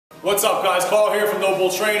What's up guys, Carl here from No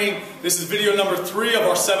Bull Training. This is video number 3 of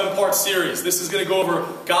our 7-part series. This is going to go over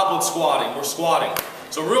goblet squatting, or squatting.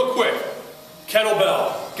 So real quick,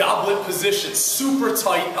 kettlebell, goblet position, super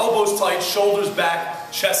tight, elbows tight, shoulders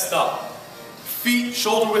back, chest up. Feet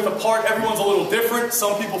shoulder width apart, everyone's a little different.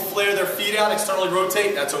 Some people flare their feet out, externally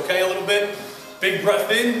rotate, that's okay a little bit. Big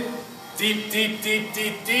breath in, deep, deep, deep,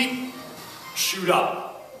 deep, deep, shoot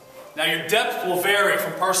up. Now your depth will vary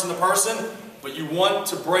from person to person, but you want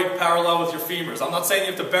to break parallel with your femurs. I'm not saying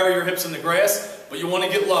you have to bury your hips in the grass, but you want to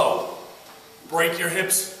get low. Break your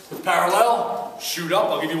hips with parallel, shoot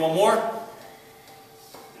up, I'll give you one more,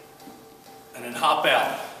 and then hop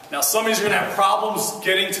out. Now some of you are going to have problems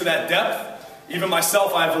getting to that depth. Even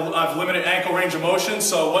myself, I have limited ankle range of motion,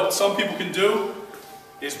 so what some people can do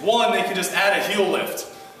is one, they can just add a heel lift.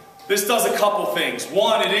 This does a couple things.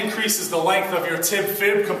 One, it increases the length of your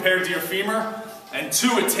tib-fib compared to your femur. And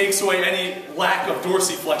 2, it takes away any lack of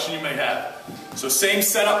dorsiflexion you may have. So same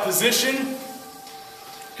setup position,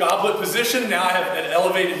 goblet position. Now I have an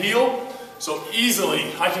elevated heel. So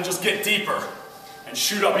easily, I can just get deeper and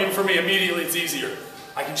shoot up. Even for me, immediately it's easier.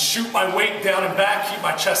 I can shoot my weight down and back, keep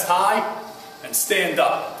my chest high, and stand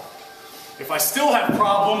up. If I still have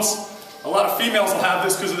problems, a lot of females will have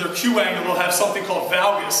this because of their Q angle. They'll have something called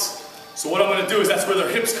valgus. So what I'm going to do is that's where their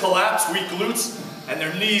hips collapse, weak glutes, and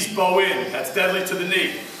their knees bow in. That's deadly to the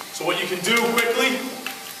knee. So what you can do quickly,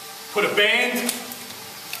 put a band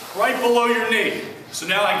right below your knee. So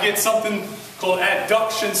now I get something called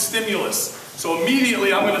adduction stimulus. So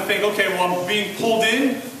immediately I'm going to think, okay, well I'm being pulled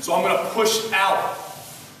in, so I'm going to push out.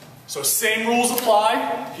 So same rules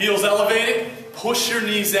apply, heels elevated, push your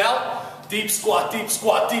knees out, deep squat, deep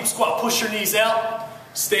squat, deep squat, push your knees out,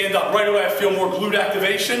 stand up. Right away I feel more glute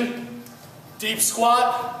activation, deep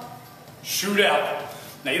squat, shoot out.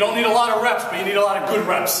 Now you don't need a lot of reps, but you need a lot of good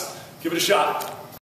reps. Give it a shot.